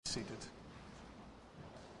Seated.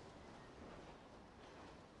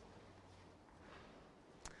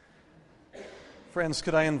 Friends,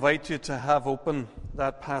 could I invite you to have open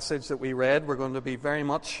that passage that we read? We're going to be very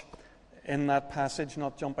much in that passage,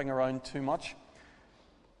 not jumping around too much.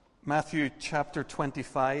 Matthew chapter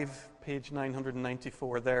 25, page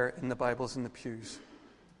 994 there in the Bibles in the pews.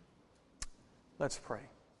 Let's pray.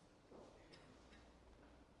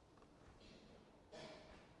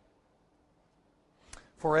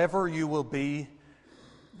 Forever you will be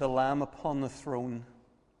the Lamb upon the throne.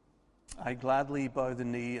 I gladly bow the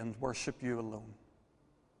knee and worship you alone.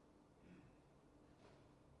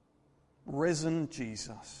 Risen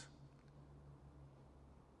Jesus,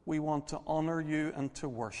 we want to honor you and to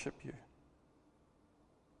worship you.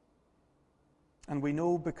 And we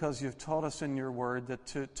know, because you've taught us in your word, that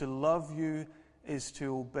to love you is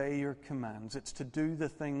to obey your commands. It's to do the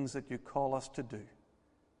things that you call us to do.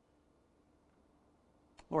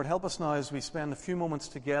 Lord, help us now as we spend a few moments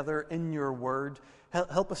together in your word.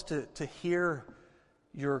 Help us to hear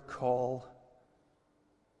your call.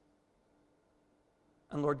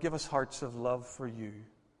 And Lord, give us hearts of love for you.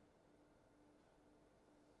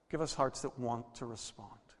 Give us hearts that want to respond.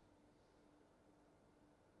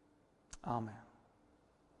 Amen.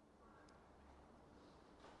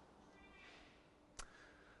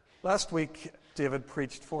 Last week, David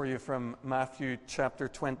preached for you from Matthew chapter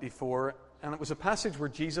 24. And it was a passage where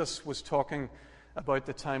Jesus was talking about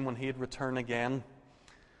the time when he'd return again.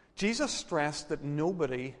 Jesus stressed that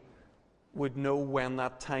nobody would know when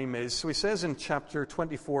that time is. So he says in chapter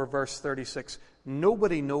 24, verse 36,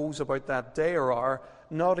 nobody knows about that day or hour,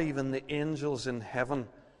 not even the angels in heaven,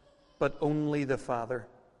 but only the Father.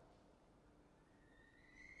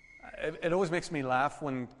 It always makes me laugh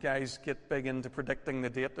when guys get big into predicting the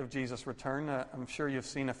date of Jesus' return. I'm sure you've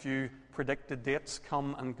seen a few predicted dates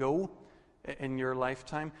come and go in your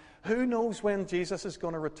lifetime. Who knows when Jesus is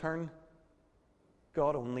going to return?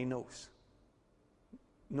 God only knows.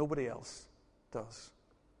 Nobody else does.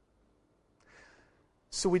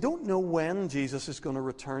 So we don't know when Jesus is going to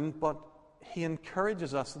return, but he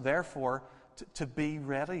encourages us, therefore, to be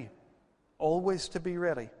ready. Always to be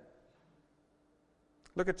ready.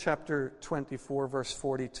 Look at chapter 24, verse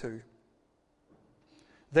 42.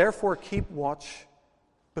 Therefore keep watch,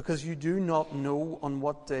 because you do not know on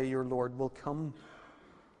what day your Lord will come.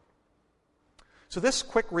 So this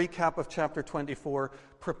quick recap of chapter 24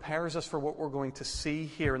 prepares us for what we're going to see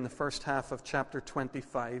here in the first half of chapter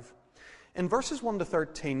 25. In verses 1 to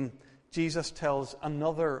 13, Jesus tells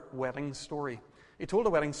another wedding story. He told a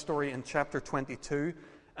wedding story in chapter 22,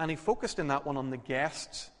 and he focused in that one on the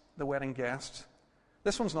guests, the wedding guests.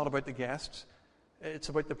 This one's not about the guests. It's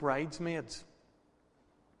about the bridesmaids.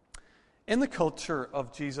 In the culture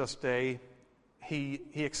of Jesus' day, he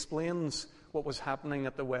explains what was happening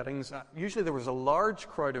at the weddings. Usually there was a large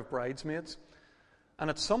crowd of bridesmaids, and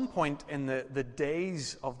at some point in the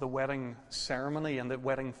days of the wedding ceremony and the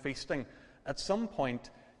wedding feasting, at some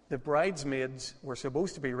point the bridesmaids were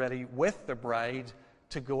supposed to be ready with the bride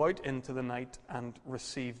to go out into the night and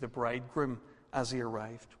receive the bridegroom as he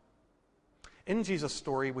arrived. In Jesus'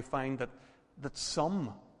 story, we find that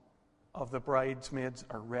some of the bridesmaids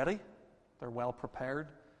are ready. They're well prepared,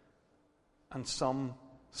 and some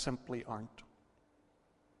simply aren't.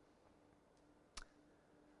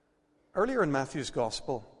 Earlier in Matthew's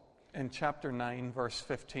Gospel, in chapter 9, verse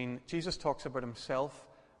 15, Jesus talks about himself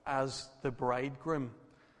as the bridegroom.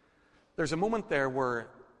 There's a moment there where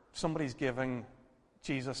somebody's giving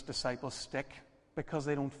Jesus' disciples stick because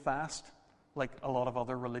they don't fast like a lot of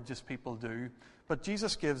other religious people do. But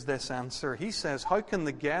Jesus gives this answer. He says, how can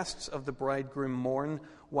the guests of the bridegroom mourn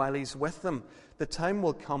while he's with them? The time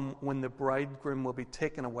will come when the bridegroom will be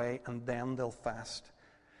taken away, and then they'll fast.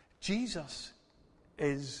 Jesus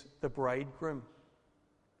is the bridegroom.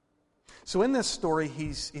 So in this story,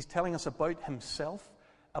 he's telling us about himself,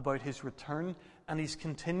 about his return, and he's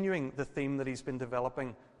continuing the theme that he's been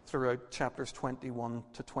developing throughout chapters 21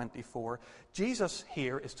 to 24. Jesus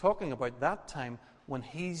here is talking about that time when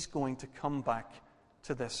he's going to come back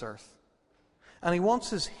to this earth. And he wants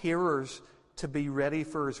his hearers to be ready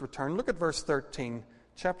for his return. Look at verse 13,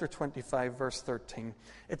 chapter 25, verse 13.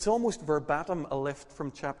 It's almost verbatim a lift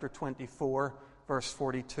from chapter 24, verse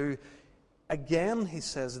 42. Again, he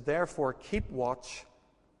says, therefore keep watch,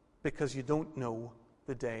 because you don't know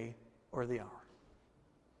the day or the hour.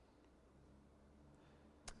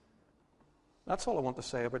 That's all I want to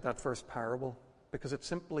say about that first parable, because it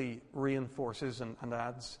simply reinforces and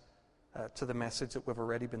adds to the message that we've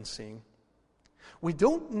already been seeing. We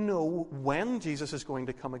don't know when Jesus is going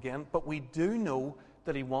to come again, but we do know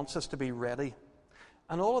that he wants us to be ready.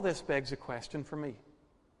 And all of this begs a question for me.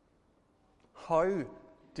 How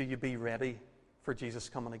do you be ready for Jesus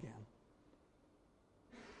coming again?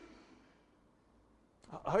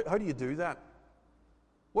 How do you do that?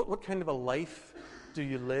 What kind of a life do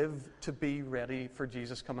you live to be ready for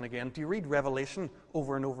Jesus coming again? Do you read Revelation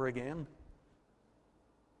over and over again?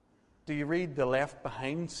 Do you read the Left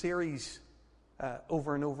Behind series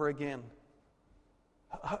over and over again?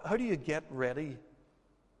 How do you get ready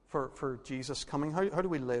for Jesus coming? How do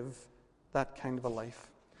we live that kind of a life?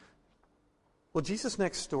 Well, Jesus'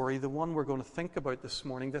 next story, the one we're going to think about this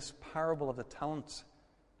morning, this parable of the talents,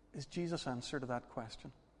 is Jesus' answer to that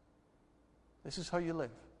question. This is how you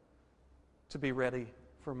live to be ready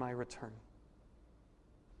for my return.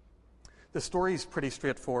 The story is pretty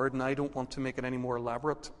straightforward, and I don't want to make it any more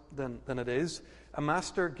elaborate than it is. A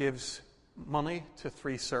master gives money to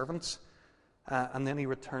 3 servants, and then he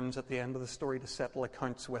returns at the end of the story to settle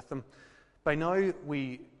accounts with them. By now,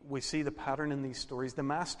 we see the pattern in these stories. The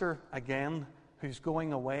master, again, who's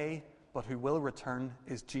going away, but who will return,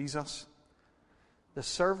 is Jesus. The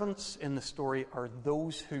servants in the story are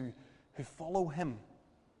those who follow him,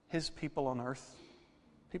 his people on earth,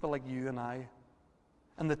 people like you and I.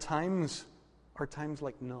 And the times are times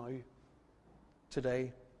like now,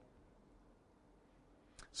 today.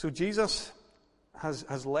 So Jesus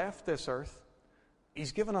has left this earth.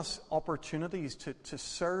 He's given us opportunities to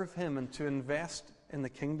serve him and to invest in the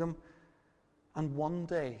kingdom. And one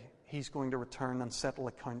day he's going to return and settle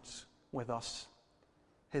accounts with us,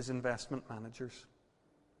 his investment managers.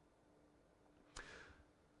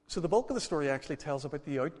 So the bulk of the story actually tells about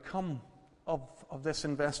the outcome of this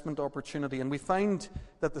investment opportunity. And we find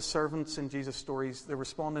that the servants in Jesus' stories, they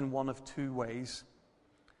respond in one of 2 ways.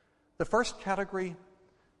 The first category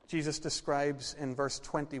Jesus describes in verse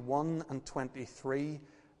 21 and 23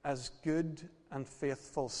 as good and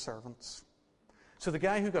faithful servants. So the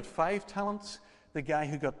guy who got 5 talents, the guy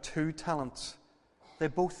who got 2 talents, they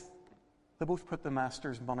both put the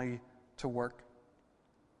master's money to work.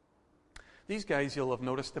 These guys, you'll have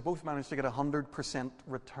noticed, they both managed to get 100%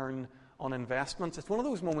 return on investments. It's one of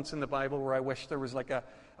those moments in the Bible where I wish there was like a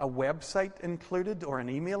website included or an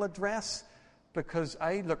email address, because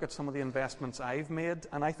I look at some of the investments I've made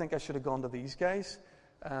and I think I should have gone to these guys.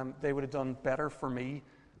 They would have done better for me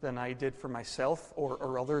than I did for myself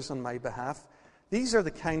or others on my behalf. These are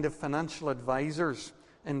the kind of financial advisors,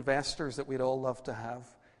 investors that we'd all love to have.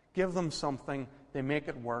 Give them something, they make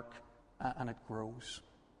it work, and it grows.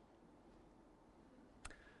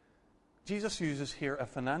 Jesus uses here a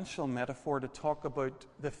financial metaphor to talk about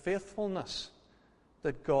the faithfulness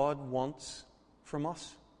that God wants from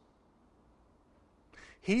us.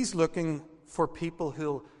 He's looking for people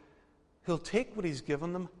who'll take what he's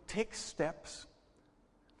given them, take steps.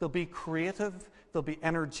 They'll be creative, they'll be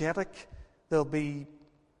energetic,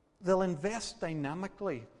 they'll invest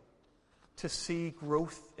dynamically to see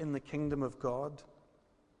growth in the kingdom of God.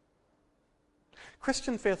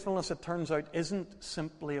 Christian faithfulness, it turns out, isn't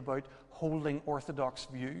simply about holding orthodox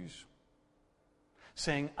views,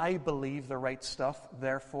 saying, I believe the right stuff,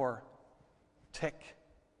 therefore, tick,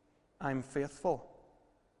 I'm faithful.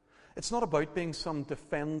 It's not about being some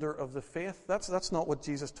defender of the faith. That's not what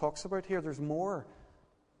Jesus talks about here. There's more,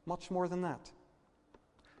 much more than that.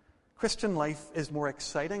 Christian life is more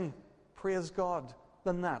exciting, praise God,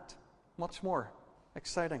 than that. Much more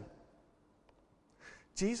exciting.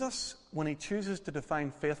 Jesus, when he chooses to define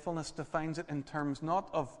faithfulness, defines it in terms not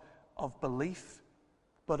of belief,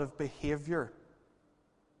 but of behavior.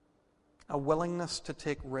 A willingness to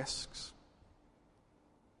take risks.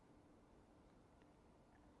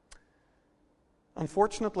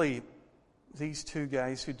 Unfortunately, these 2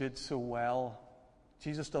 guys who did so well,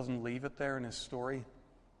 Jesus doesn't leave it there in his story.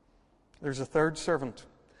 There's a 3rd servant,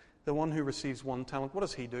 the one who receives 1 talent. What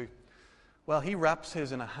does he do? Well, he wraps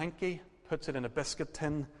his in a hanky, puts it in a biscuit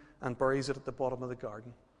tin, and buries it at the bottom of the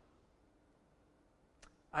garden.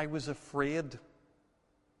 I was afraid,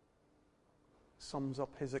 sums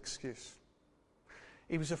up his excuse.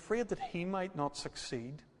 He was afraid that he might not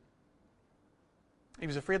succeed. He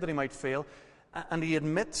was afraid that he might fail. And he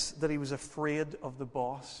admits that he was afraid of the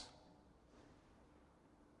boss.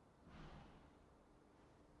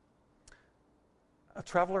 A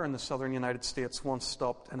traveler in the southern United States once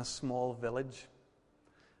stopped in a small village,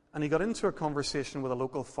 and he got into a conversation with a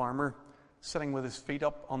local farmer sitting with his feet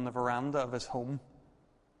up on the veranda of his home.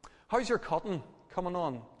 How's your cotton coming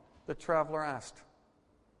on? The traveler asked.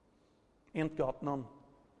 Ain't got none,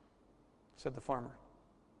 said the farmer.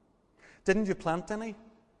 Didn't you plant any?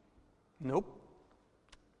 Nope.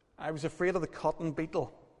 I was afraid of the cotton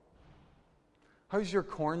beetle. How's your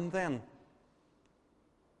corn then?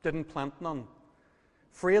 Didn't plant none.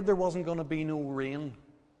 Afraid there wasn't going to be no rain.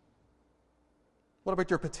 What about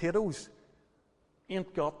your potatoes?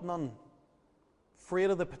 Ain't got none. Afraid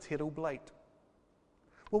of the potato blight.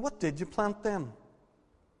 Well, what did you plant then?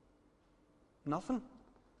 Nothing.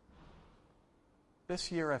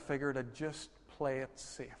 This year I figured I'd just play it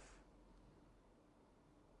safe.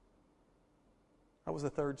 That was the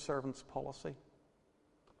third servant's policy.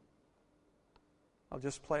 I'll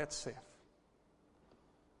just play it safe.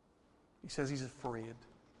 He says he's afraid.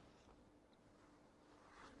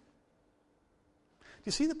 Do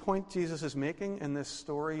you see the point Jesus is making in this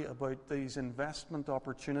story about these investment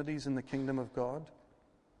opportunities in the kingdom of God?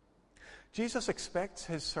 Jesus expects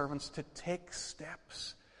his servants to take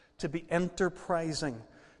steps, to be enterprising,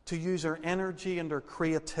 to use our energy and our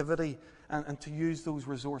creativity and to use those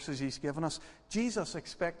resources he's given us. Jesus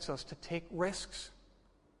expects us to take risks.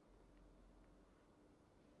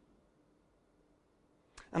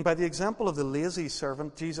 And by the example of the lazy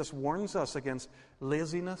servant, Jesus warns us against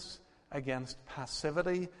laziness, against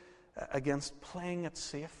passivity, against playing it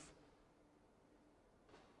safe.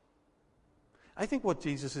 I think what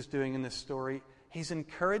Jesus is doing in this story, he's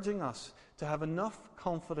encouraging us to have enough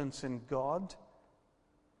confidence in God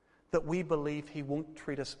that we believe he won't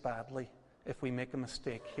treat us badly if we make a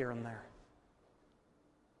mistake here and there.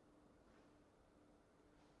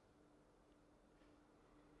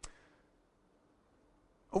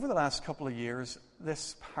 Over the last couple of years,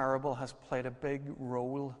 this parable has played a big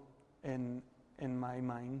role in my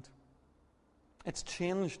mind. It's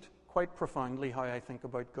changed quite profoundly how I think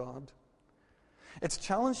about God. It's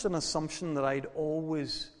challenged an assumption that I'd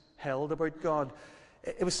always held about God.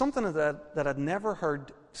 It was something that I'd never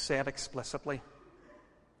heard said explicitly.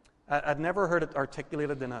 I'd never heard it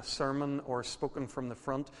articulated in a sermon or spoken from the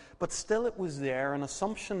front, but still it was there, an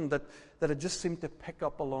assumption that it just seemed to pick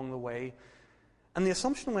up along the way. And the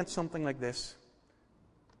assumption went something like this: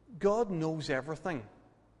 God knows everything,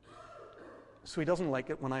 so he doesn't like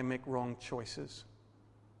it when I make wrong choices.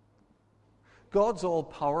 God's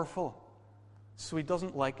all-powerful, so he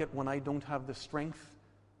doesn't like it when I don't have the strength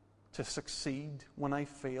to succeed, when I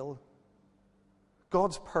fail.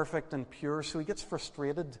 God's perfect and pure, so he gets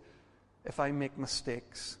frustrated if I make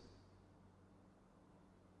mistakes.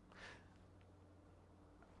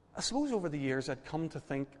 I suppose over the years I'd come to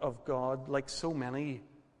think of God like so many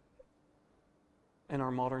in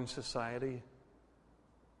our modern society.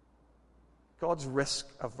 God's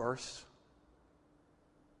risk-averse.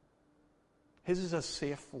 His is a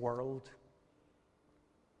safe world.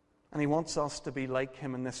 And he wants us to be like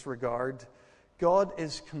him in this regard. God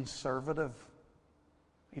is conservative.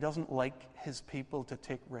 He doesn't like his people to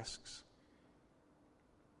take risks.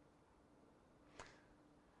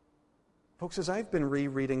 Folks, as I've been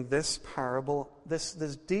rereading this parable, this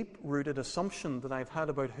deep-rooted assumption that I've had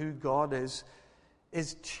about who God is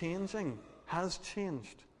changing, has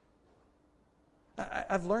changed.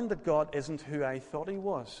 I've learned that God isn't who I thought he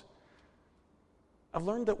was. I've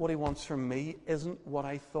learned that what he wants from me isn't what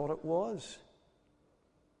I thought it was.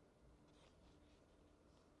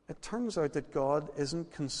 It turns out that God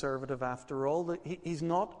isn't conservative after all. That he's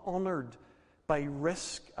not honored by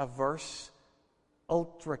risk-averse,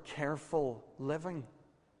 ultra-careful living.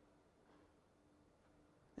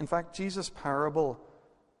 In fact, Jesus' parable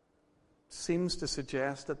seems to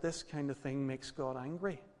suggest that this kind of thing makes God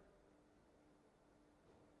angry.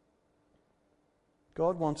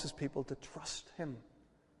 God wants his people to trust him,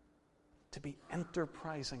 to be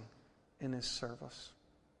enterprising in his service.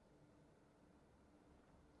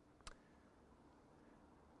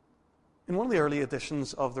 In one of the early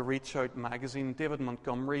editions of the Reach Out magazine, David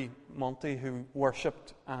Montgomery, Monty, who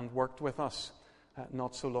worshipped and worked with us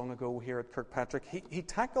not so long ago here at Kirkpatrick, he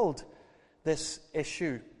tackled this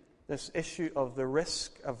issue of the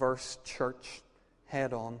risk-averse church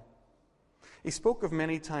head on. He spoke of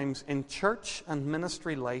many times in church and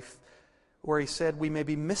ministry life where he said we may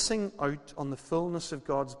be missing out on the fullness of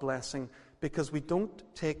God's blessing because we don't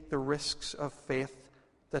take the risks of faith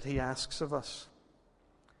that he asks of us.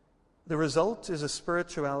 The result is a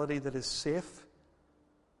spirituality that is safe,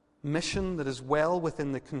 mission that is well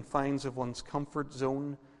within the confines of one's comfort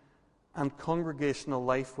zone, and congregational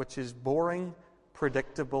life which is boring,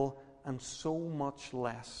 predictable, and so much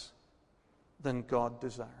less than God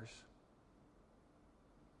desires.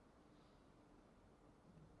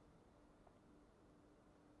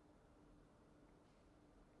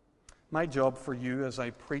 My job for you as I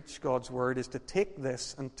preach God's word is to take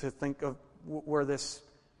this and to think of where this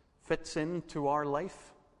fits into our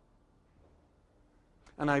life.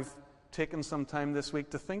 And I've taken some time this week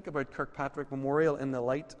to think about Kirkpatrick Memorial in the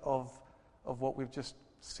light of what we've just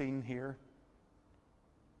seen here.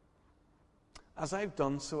 As I've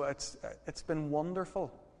done so, it's been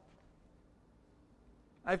wonderful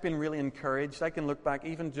I've been really encouraged. I can look back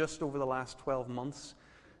even just over the last 12 months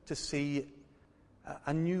to see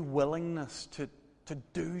a new willingness to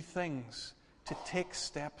do things, to take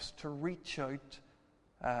steps, to reach out,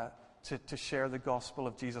 to share the gospel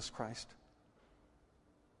of Jesus Christ.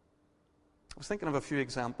 I was thinking of a few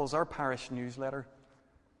examples. Our parish newsletter.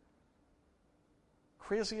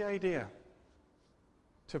 Crazy idea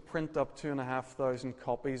to print up 2,500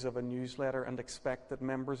 copies of a newsletter and expect that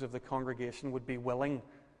members of the congregation would be willing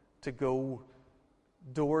to go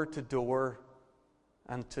door to door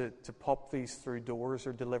and to pop these through doors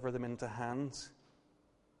or deliver them into hands.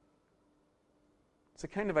 It's the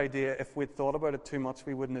kind of idea, if we'd thought about it too much,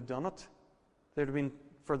 we wouldn't have done it. There'd have been,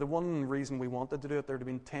 for the one reason we wanted to do it, there'd have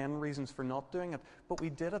been 10 reasons for not doing it. But we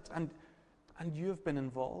did it, and you've been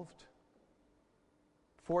involved.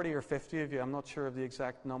 40 or 50 of you, I'm not sure of the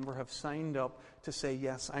exact number, have signed up to say,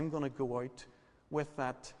 yes, I'm going to go out with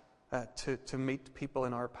that to meet people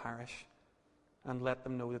in our parish and let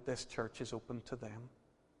them know that this church is open to them.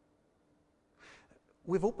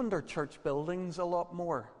 We've opened our church buildings a lot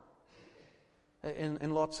more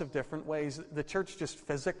in lots of different ways. The church just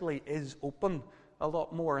physically is open a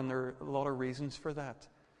lot more, and there are a lot of reasons for that.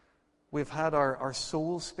 We've had our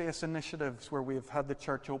soul space initiatives where we've had the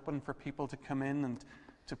church open for people to come in and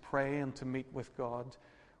to pray and to meet with God.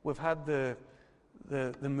 We've had the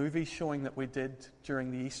movie showing that we did during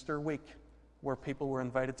the Easter week, where people were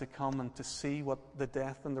invited to come and to see what the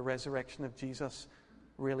death and the resurrection of Jesus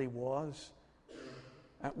really was.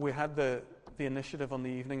 We had the initiative on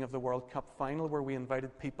the evening of the World Cup final, where we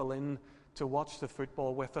invited people in to watch the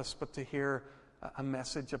football with us, but to hear a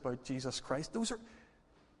message about Jesus Christ. Those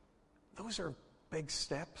are big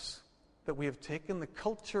steps that we have taken. The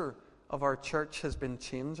culture of our church has been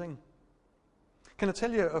changing. Can I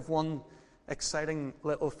tell you of one exciting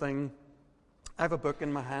little thing? I have a book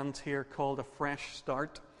in my hand here called A Fresh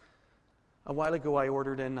Start. A while ago I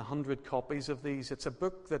ordered in 100 copies of these. It's a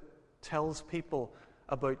book that tells people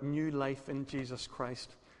about new life in Jesus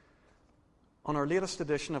Christ. On our latest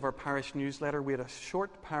edition of our parish newsletter, we had a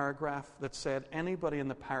short paragraph that said anybody in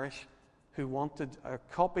the parish who wanted a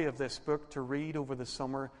copy of this book to read over the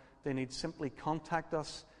summer, they need simply contact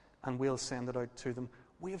us and we'll send it out to them.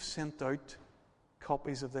 We have sent out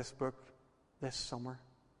copies of this book this summer.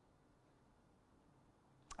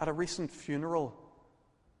 At a recent funeral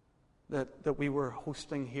that we were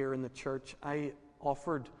hosting here in the church, I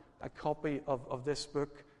offered a copy of this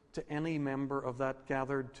book to any member of that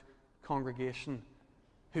gathered congregation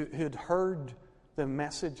who had heard the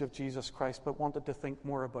message of Jesus Christ but wanted to think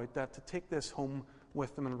more about that, to take this home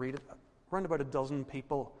with them and read it. Around about a dozen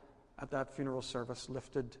people at that funeral service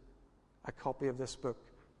lifted a copy of this book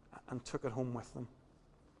and took it home with them.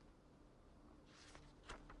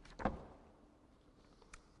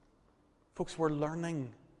 Folks, we're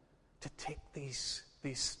learning to take these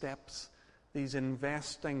steps, these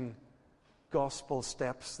investing gospel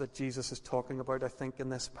steps that Jesus is talking about, I think, in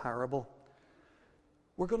this parable.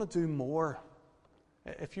 We're going to do more.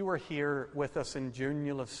 If you were here with us in June,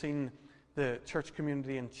 you'll have seen the Church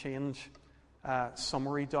Community and Change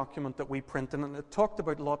summary document that we printed, and it talked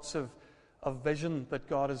about lots of vision that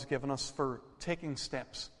God has given us for taking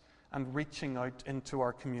steps and reaching out into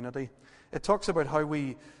our community. It talks about how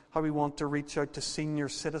we want to reach out to senior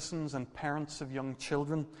citizens and parents of young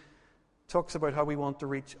children. It talks about how we want to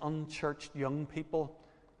reach unchurched young people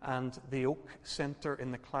and the Oak Centre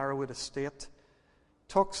in the Clarawood Estate. It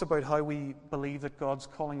talks about how we believe that God's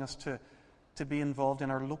calling us to be involved in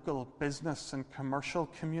our local business and commercial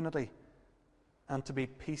community and to be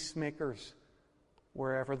peacemakers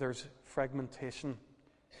wherever there's fragmentation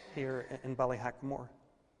here in Ballyhackmore.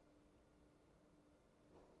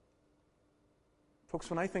 Folks,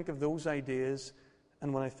 when I think of those ideas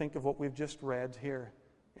and when I think of what we've just read here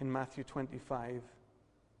in Matthew 25,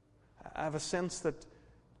 I have a sense that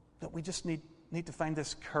we just need to find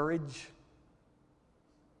this courage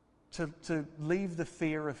to leave the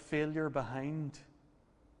fear of failure behind.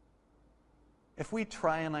 If we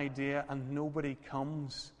try an idea and nobody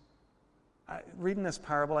comes, reading this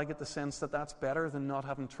parable, I get the sense that that's better than not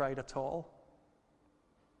having tried at all.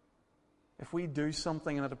 If we do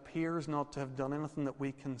something and it appears not to have done anything that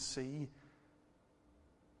we can see,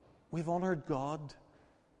 we've honored God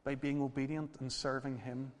by being obedient and serving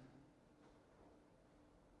Him.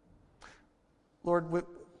 Lord, we've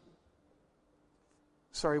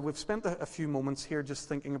spent a few moments here just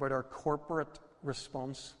thinking about our corporate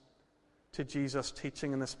response to Jesus'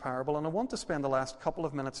 teaching in this parable, and I want to spend the last couple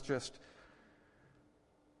of minutes just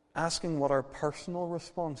asking what our personal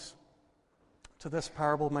response to this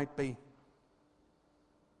parable might be.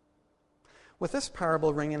 With this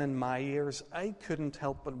parable ringing in my ears, I couldn't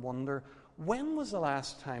help but wonder, when was the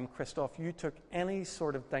last time, Christoph, you took any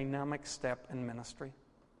sort of dynamic step in ministry?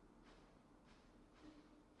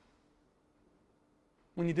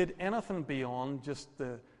 When you did anything beyond just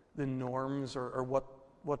the norms or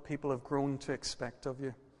what people have grown to expect of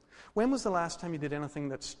you? When was the last time you did anything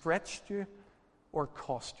that stretched you or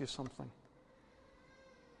cost you something?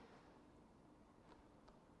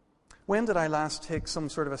 When did I last take some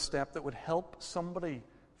sort of a step that would help somebody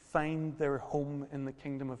find their home in the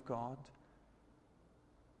kingdom of God?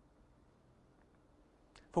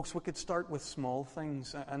 Folks, we could start with small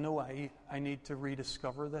things. I know I need to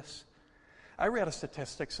rediscover this. I read a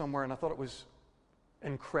statistic somewhere and I thought it was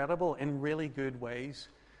incredible in really good ways.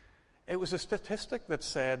 It was a statistic that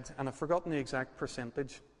said, and I've forgotten the exact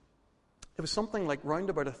percentage, it was something like round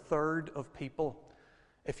about a third of people,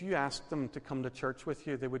 if you asked them to come to church with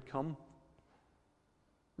you, they would come.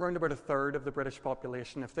 Round about a third of the British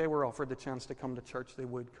population, if they were offered the chance to come to church, they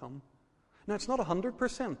would come. Now, it's not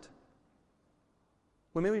 100%.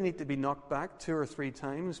 We maybe need to be knocked back 2 or 3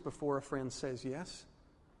 times before a friend says yes.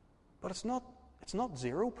 But it's not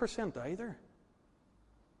 0% either.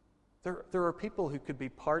 There are people who could be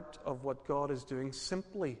part of what God is doing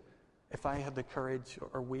simply if I had the courage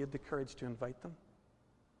or we had the courage to invite them.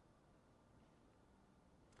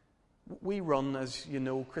 We run, as you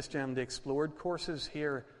know, Christianity Explored courses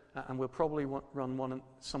here, and we'll probably run one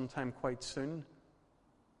sometime quite soon.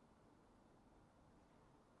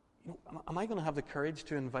 Am I going to have the courage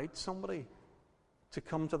to invite somebody to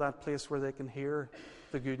come to that place where they can hear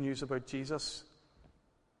the good news about Jesus,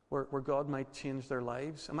 where God might change their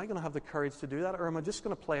lives? Am I going to have the courage to do that, or am I just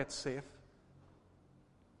going to play it safe?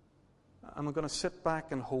 Am I going to sit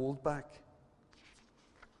back and hold back?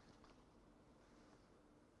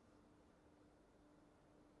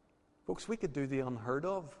 Folks, we could do the unheard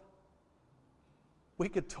of. We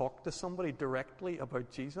could talk to somebody directly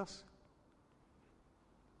about Jesus.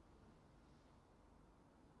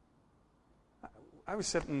 I was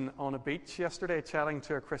sitting on a beach yesterday chatting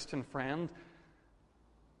to a Christian friend,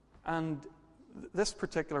 and this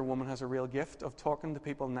particular woman has a real gift of talking to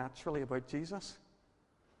people naturally about Jesus.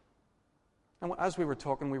 And as we were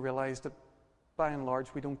talking, we realized that by and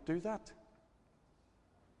large we don't do that.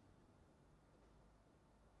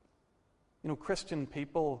 You know, Christian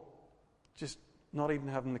people just not even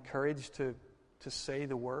having the courage to say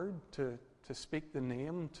the word, to speak the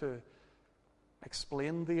name, to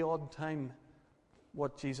explain the odd time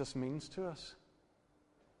what Jesus means to us.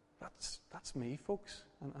 That's me, folks,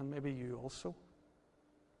 and maybe you also.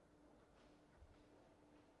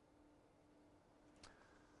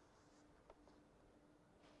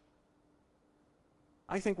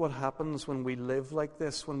 I think what happens when we live like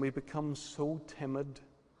this, when we become so timid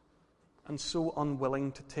and so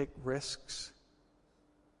unwilling to take risks,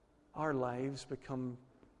 our lives become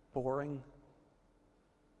boring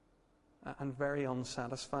and very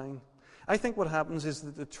unsatisfying. I think what happens is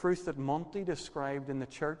that the truth that Monty described in the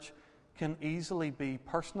church can easily be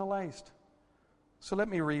personalized. So let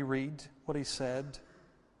me reread what he said,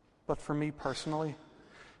 but for me personally.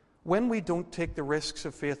 When we don't take the risks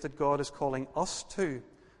of faith that God is calling us to,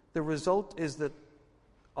 the result is that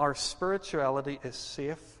our spirituality is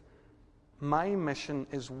safe, my mission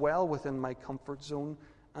is well within my comfort zone,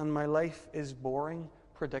 and my life is boring,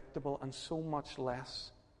 predictable, and so much less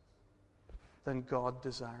than God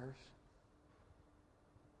desires.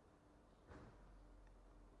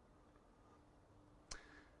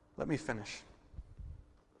 Let me finish.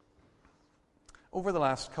 Over the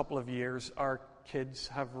last couple of years, our kids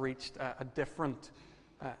have reached a different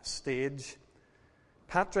stage.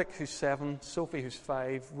 Patrick, who's 7, Sophie, who's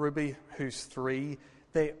 5, Ruby, who's 3,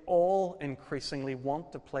 they all increasingly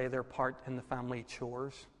want to play their part in the family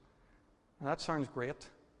chores. And that sounds great.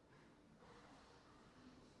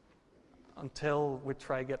 Until we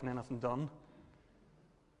try getting anything done.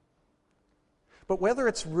 But whether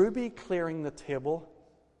it's Ruby clearing the table,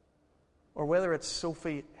 or whether it's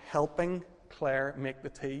Sophie helping Claire make the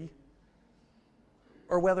tea,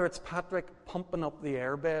 or whether it's Patrick pumping up the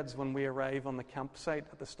airbeds when we arrive on the campsite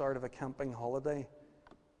at the start of a camping holiday,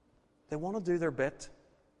 they want to do their bit.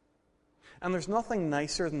 And there's nothing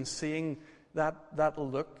nicer than seeing that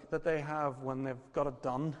look that they have when they've got it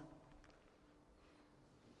done.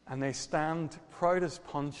 And they stand proud as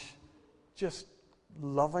punch, just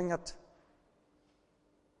loving it.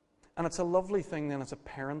 And it's a lovely thing then as a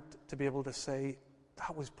parent to be able to say,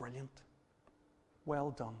 that was brilliant. Well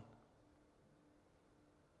done.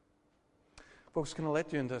 Folks, can I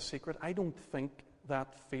let you into a secret? I don't think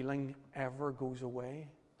that feeling ever goes away.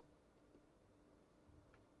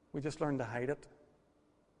 We just learn to hide it.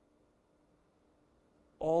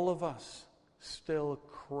 all of us still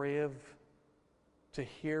crave to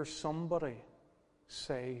hear somebody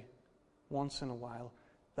say once in a while,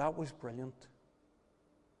 "That was brilliant.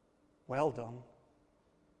 Well done."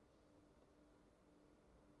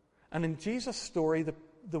 And in Jesus' story,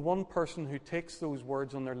 the one person who takes those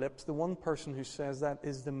words on their lips, the one person who says that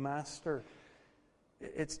is the Master.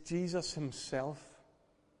 It's Jesus himself.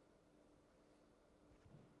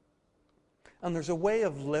 And there's a way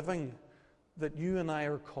of living that you and I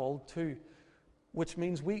are called to, which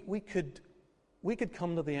means we could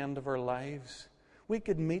come to the end of our lives. We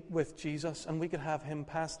could meet with Jesus and we could have him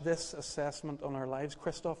pass this assessment on our lives.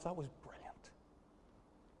 "Christoph, that was brilliant.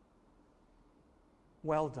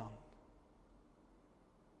 Well done."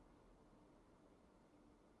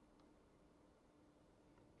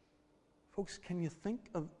 Folks, can you think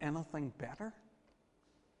of anything better?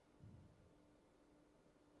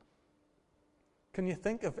 Can you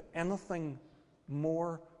think of anything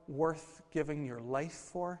more worth giving your life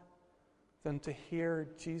for than to hear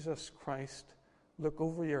Jesus Christ look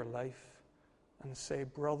over your life and say,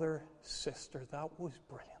 "Brother, sister, that was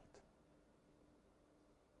brilliant.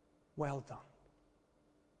 Well done."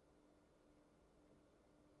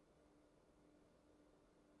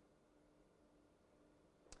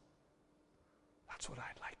 That's what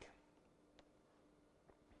I'd like.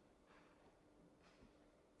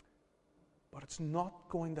 But it's not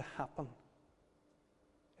going to happen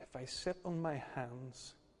if I sit on my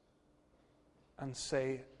hands and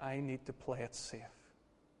say, "I need to play it safe."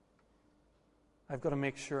 I've got to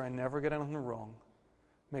make sure I never get anything wrong.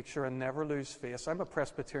 Make sure I never lose face. I'm a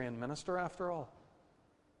Presbyterian minister after all.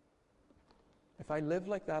 If I live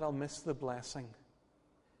like that, I'll miss the blessing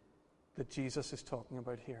that Jesus is talking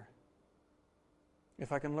about here.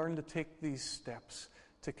 If I can learn to take these steps,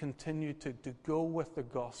 to continue to go with the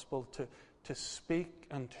gospel, to speak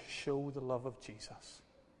and to show the love of Jesus,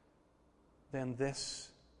 then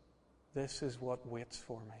this is what waits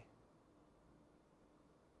for me.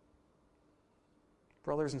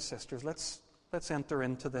 Brothers and sisters, let's enter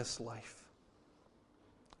into this life.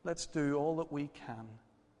 Let's do all that we can.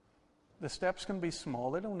 The steps can be small,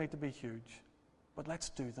 they don't need to be huge, but let's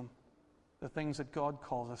do them. The things that God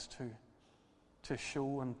calls us to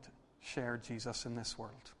show and share Jesus in this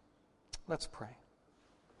world. Let's pray.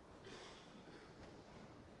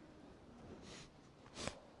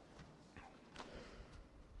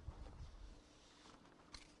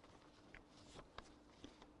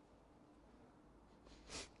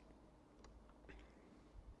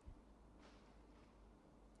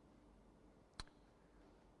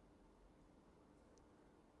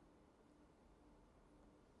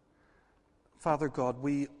 Father God,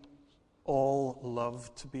 we all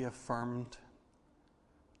love to be affirmed,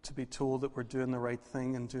 to be told that we're doing the right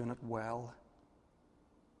thing and doing it well.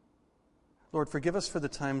 Lord, forgive us for the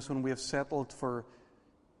times when we have settled for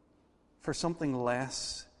something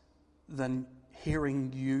less than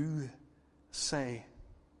hearing you say,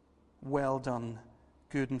 "Well done,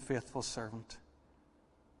 good and faithful servant."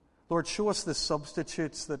 Lord, show us the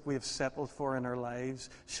substitutes that we have settled for in our lives.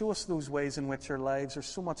 Show us those ways in which our lives are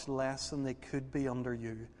so much less than they could be under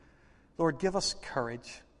you. Lord, give us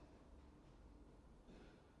courage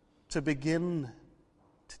to begin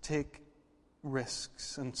to take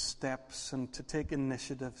risks and steps and to take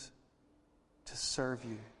initiatives to serve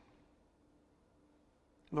you.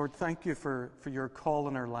 Lord, thank you for your call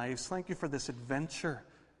in our lives. Thank you for this adventure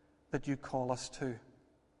that you call us to.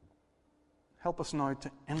 Help us now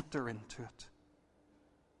to enter into it.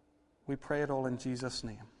 We pray it all in Jesus'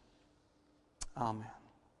 name. Amen.